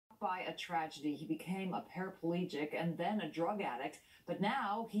by a tragedy. He became a paraplegic and then a drug addict, but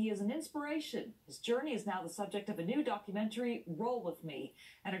now he is an inspiration. His journey is now the subject of a new documentary, Roll With Me.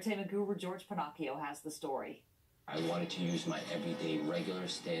 Entertainment guru George Pennacchio has the story. I wanted to use my everyday, regular,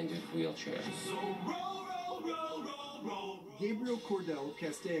 standard wheelchair. So roll, roll, roll, roll, roll. Gabriel Cordell of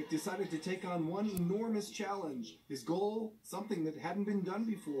Castaic decided to take on one enormous challenge. His goal, something that hadn't been done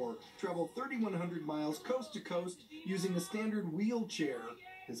before, travel 3,100 miles coast to coast using a standard wheelchair.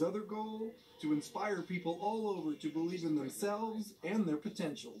 His other goal, to inspire people all over to believe in themselves and their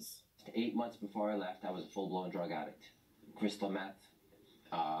potentials. 8 months before I left, I was a full-blown drug addict. Crystal meth.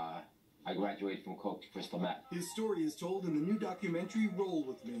 I graduated from coke to crystal meth. His story is told in the new documentary, Roll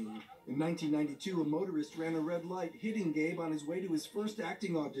With Me. In 1992, a motorist ran a red light, hitting Gabe on his way to his first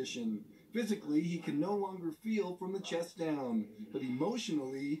acting audition. Physically, he can no longer feel from the chest down, but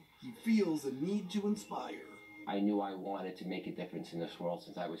emotionally, he feels a need to inspire. I knew I wanted to make a difference in this world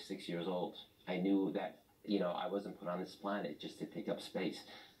since I was 6 years old. I knew that, I wasn't put on this planet just to take up space,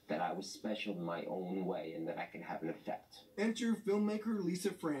 that I was special in my own way and that I could have an effect. Enter filmmaker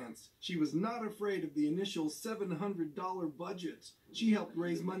Lisa France. She was not afraid of the initial $700 budget. She helped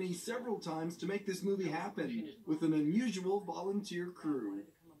raise money several times to make this movie happen with an unusual volunteer crew.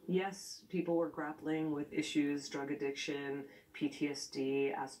 Yes, people were grappling with issues, drug addiction,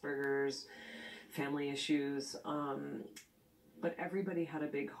 PTSD, Asperger's, family issues, but everybody had a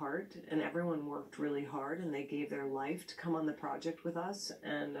big heart and everyone worked really hard and they gave their life to come on the project with us.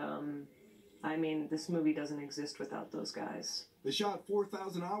 And this movie doesn't exist without those guys. They shot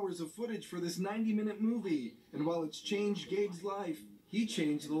 4,000 hours of footage for this 90-minute movie. And while it's changed Gabe's life, he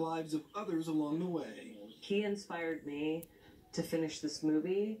changed the lives of others along the way. He inspired me to finish this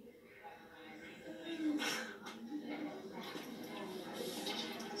movie.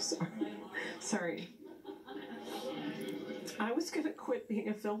 Sorry. I was going to quit being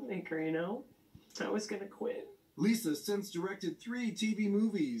a filmmaker, I was going to quit. Lisa since directed 3 TV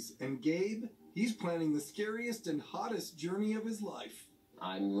movies, and Gabe, he's planning the scariest and hottest journey of his life.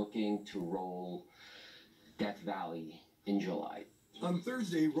 I'm looking to roll Death Valley in July. On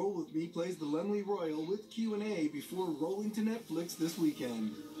Thursday, Roll With Me plays the Laemmle Royal with Q&A before rolling to Netflix this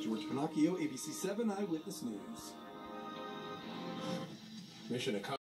weekend. George Pennacchio, ABC7 Eyewitness News. Mission accomplished.